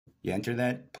You enter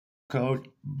that code,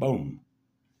 boom.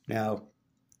 Now,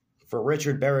 for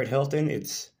Richard Barrett Hilton,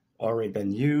 it's already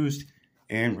been used,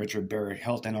 and Richard Barrett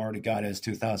Hilton already got his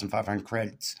 2,500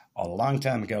 credits a long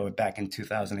time ago, back in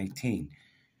 2018.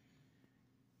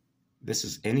 This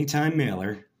is Anytime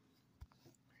Mailer.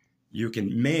 You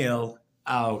can mail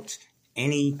out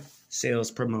any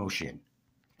sales promotion.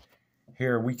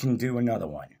 Here, we can do another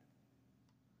one.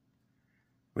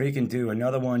 We can do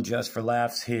another one just for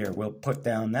laughs here. We'll put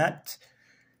down that.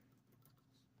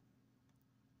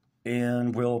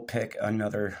 And we'll pick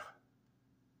another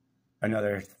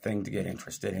thing to get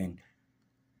interested in.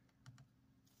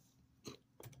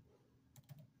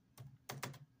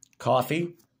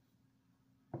 Coffee.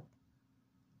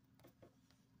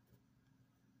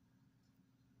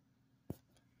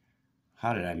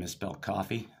 How did I misspell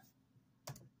coffee?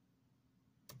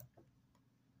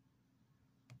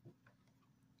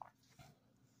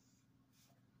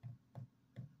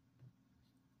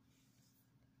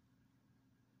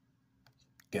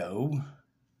 Go.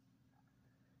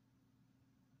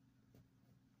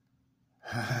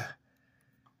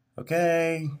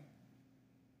 Okay.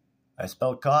 I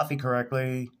spelled coffee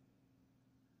correctly.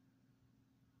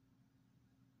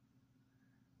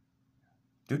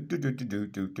 Do.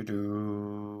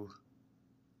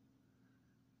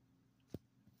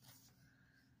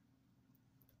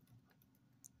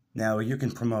 Now you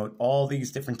can promote all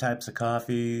these different types of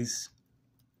coffees.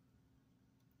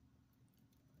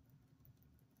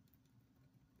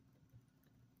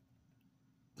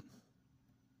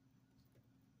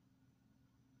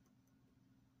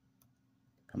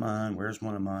 Come on, where's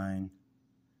one of mine?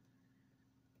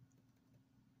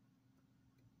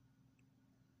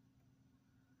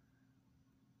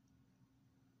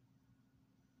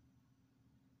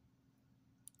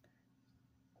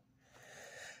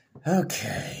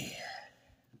 Okay.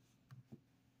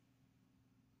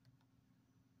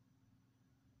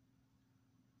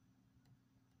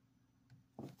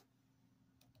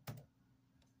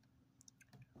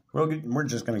 We're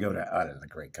just going to go to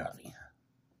OutOfTheGreyCoffee.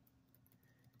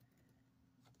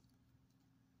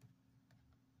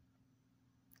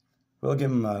 We'll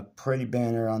give them a pretty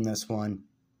banner on this one.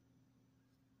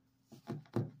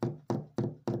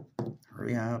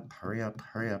 Hurry up, hurry up,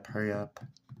 hurry up, hurry up.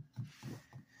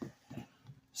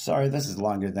 Sorry, this is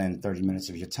longer than 30 minutes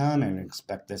of your time. I didn't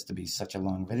expect this to be such a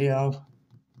long video.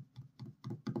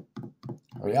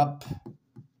 Hurry up.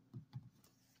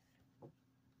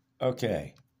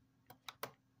 Okay.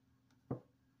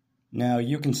 Now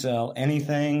you can sell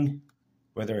anything,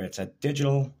 whether it's a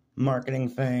digital marketing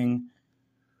thing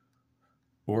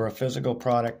or a physical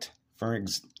product. For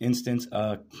instance,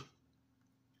 an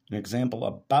example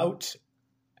about.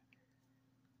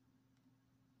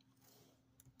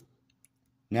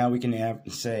 Now we can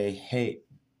say, hey,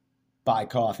 buy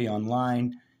coffee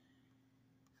online.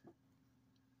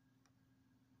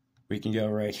 We can go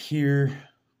right here.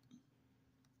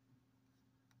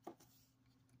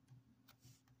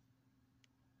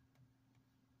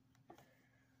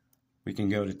 We can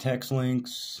go to text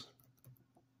links.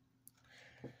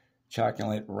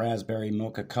 Chocolate raspberry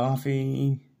mocha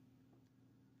coffee.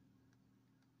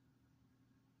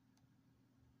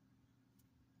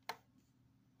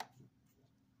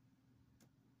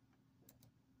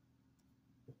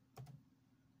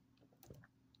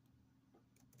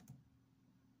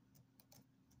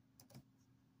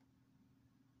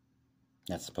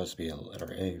 That's supposed to be a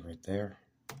letter A right there.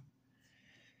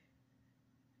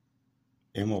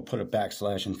 And we'll put a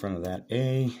backslash in front of that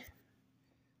A.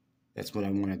 That's what I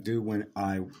want to do when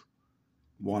I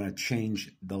want to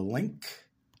change the link.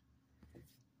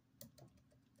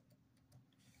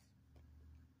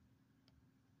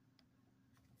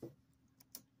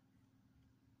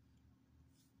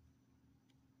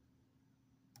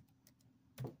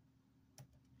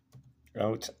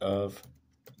 Out of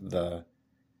the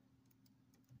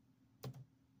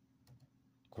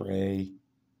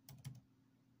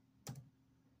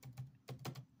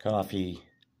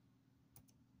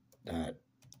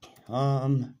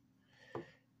GreyCoffee.com.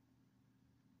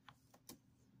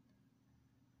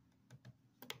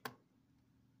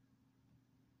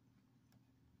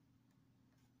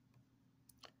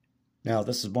 Now,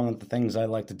 this is one of the things I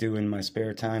like to do in my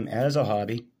spare time as a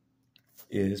hobby,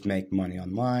 is make money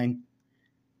online.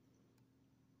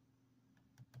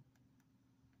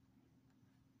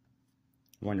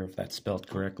 I wonder if that's spelled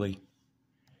correctly.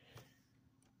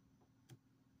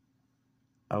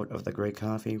 Out of the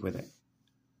GreyCoffee with an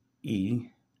E.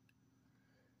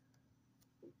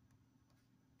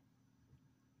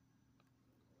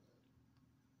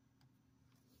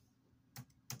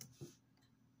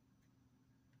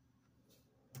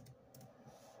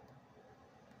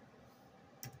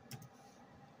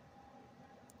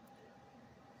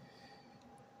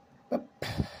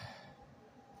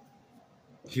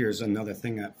 Here's another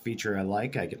feature I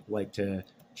like. I like to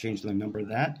change the number of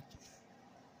that.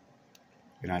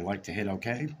 And I like to hit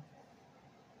OK.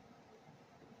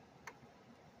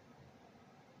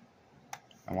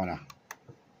 I want to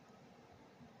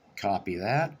copy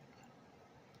that.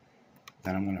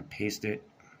 Then I'm going to paste it.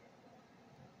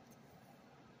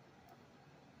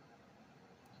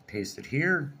 Paste it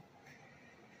here.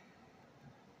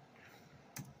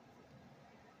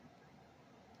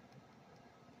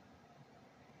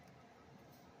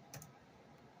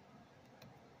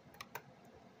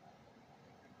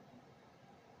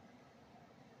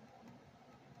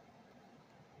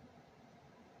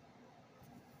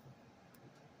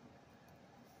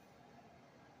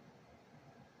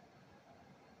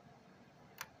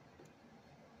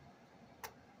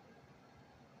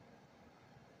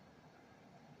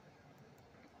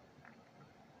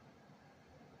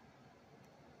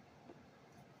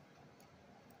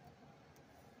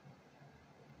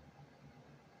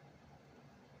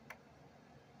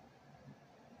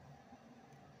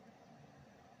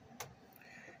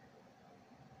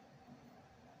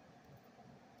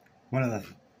 One of the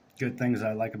good things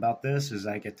I like about this is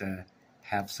I get to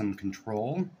have some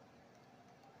control.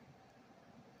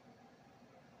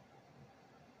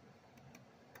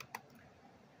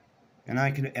 And I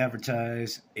can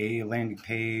advertise a landing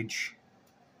page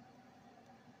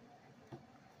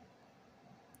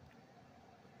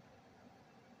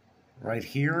right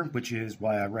here, which is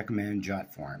why I recommend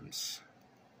JotForms.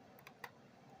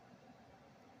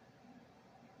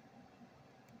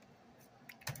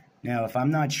 Now, if I'm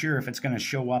not sure if it's going to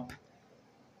show up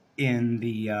in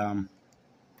the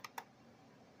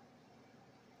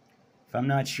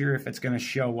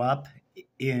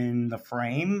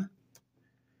frame,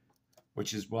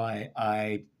 which is why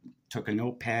I took a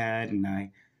notepad and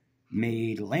I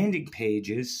made landing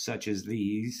pages such as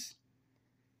these,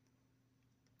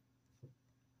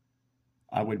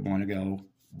 I would want to go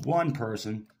one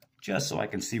person just so I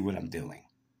can see what I'm doing.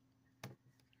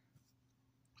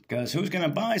 Because who's going to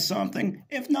buy something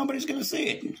if nobody's going to see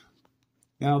it?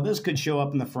 Now, this could show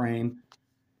up in the frame.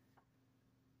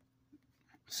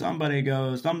 Somebody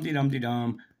goes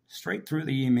dum-de-dum-de-dum straight through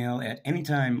the email at any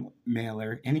time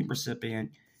mailer, any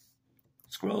recipient,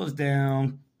 scrolls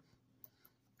down,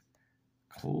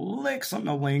 clicks on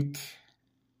the link,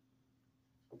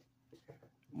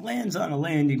 lands on a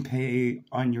landing page,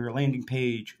 on your landing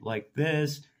page like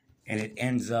this, and it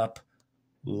ends up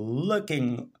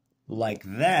looking like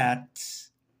that,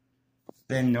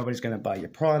 then nobody's going to buy your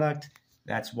product.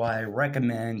 That's why I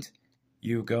recommend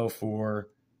you go for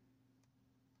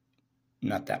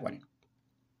not that one.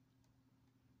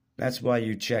 That's why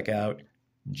you check out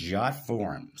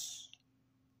JotForms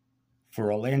for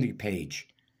a landing page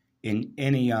in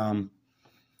any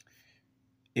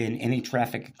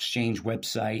traffic exchange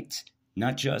website,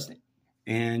 not just,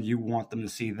 and you want them to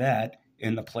see that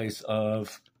in the place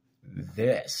of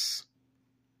this.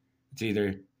 It's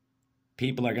either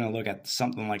people are going to look at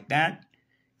something like that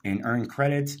and earn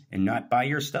credits and not buy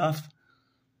your stuff,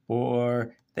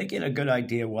 or they get a good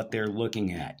idea what they're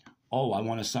looking at. Oh, I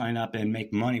want to sign up and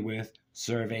make money with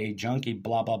Survey Junkie,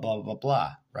 blah, blah, blah, blah,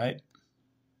 blah, right?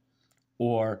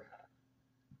 Or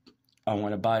I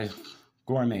want to buy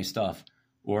gourmet stuff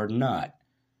or not.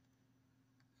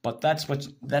 But that's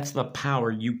the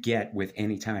power you get with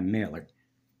Anytime Mailer.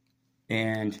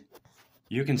 And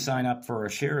you can sign up for a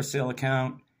ShareASale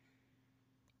account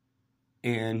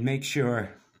and make sure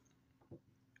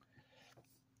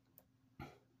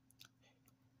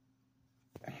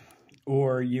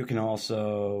or you can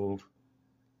also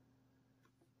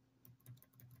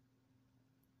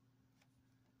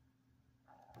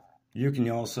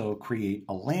create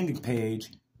a landing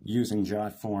page using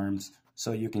JotForms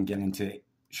so you can get into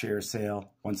ShareASale.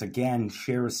 Once again,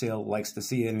 ShareASale likes to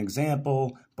see an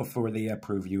example before they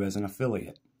approve you as an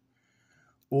affiliate.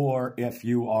 Or if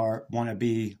you want to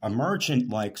be a merchant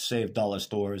like Save Dollar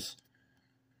Stores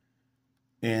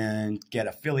and get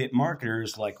affiliate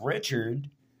marketers like Richard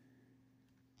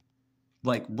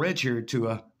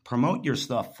to promote your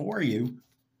stuff for you,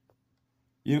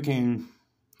 you can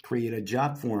create a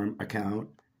JotForm account.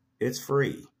 It's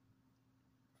free.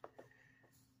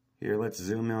 Here, let's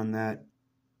zoom in on that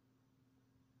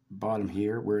bottom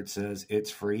here where it says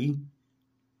it's free.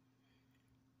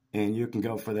 And you can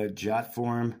go for the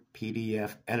JotForm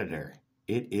PDF editor.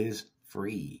 It is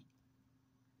free.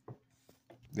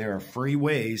 There are free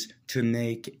ways to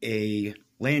make a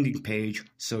landing page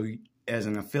as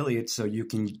an affiliate so you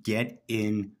can get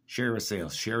in ShareASale.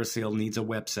 ShareASale needs a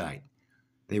website.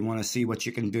 They want to see what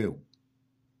you can do.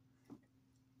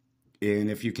 And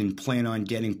if you can plan on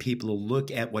getting people to look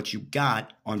at what you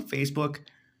got on Facebook,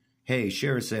 Hey,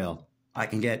 ShareASale, I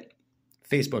can get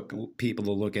Facebook people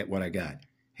to look at what I got.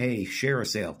 Hey,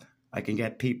 ShareASale, I can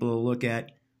get people to look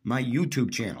at my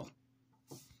YouTube channel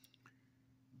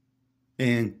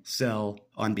and sell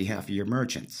on behalf of your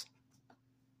merchants.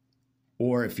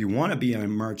 Or if you want to be a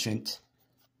merchant,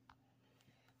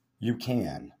 you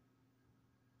can.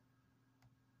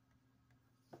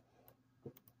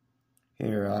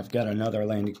 Here, I've got another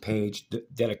landing page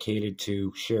dedicated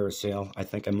to ShareASale. I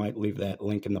think I might leave that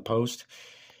link in the post.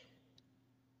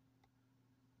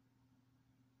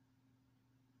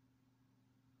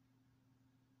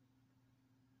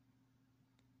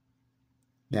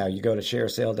 Now, you go to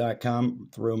ShareASale.com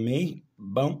through me.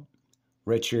 Boom.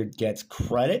 Richard gets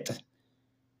credit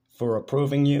for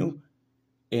approving you.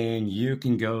 And you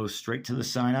can go straight to the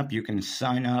sign up. You can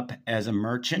sign up as a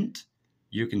merchant.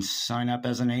 You can sign up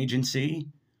as an agency.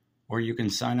 Or you can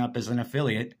sign up as an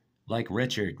affiliate like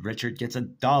Richard. Richard gets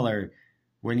 $1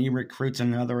 when he recruits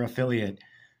another affiliate.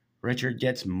 Richard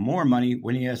gets more money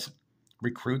when he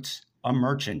recruits a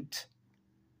merchant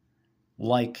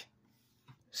like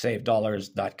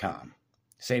SaveDollars.com,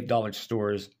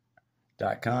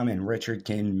 SaveDollarStores.com, and Richard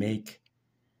can make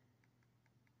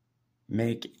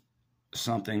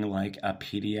something like a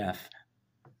PDF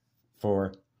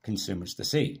for consumers to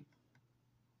see.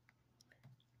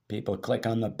 People click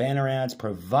on the banner ads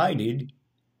provided,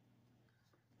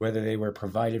 whether they were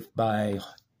provided by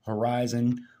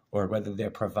Horizon or whether they're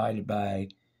provided by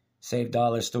Save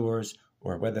Dollar Stores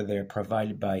or whether they're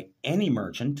provided by any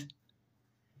merchant,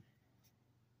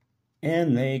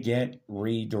 and they get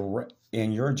redirect.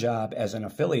 And your job as an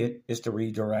affiliate is to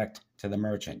redirect to the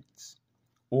merchants.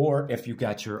 Or if you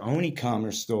got your own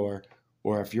e-commerce store,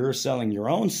 or if you're selling your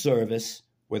own service,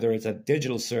 whether it's a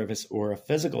digital service or a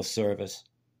physical service,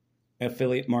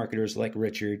 affiliate marketers like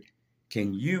Richard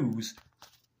can use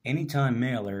Anytime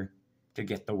Mailer to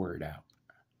get the word out.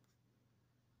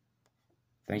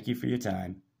 Thank you for your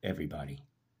time, everybody.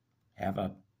 Have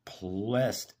a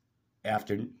pleasant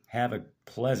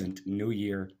New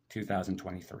Year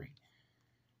 2023.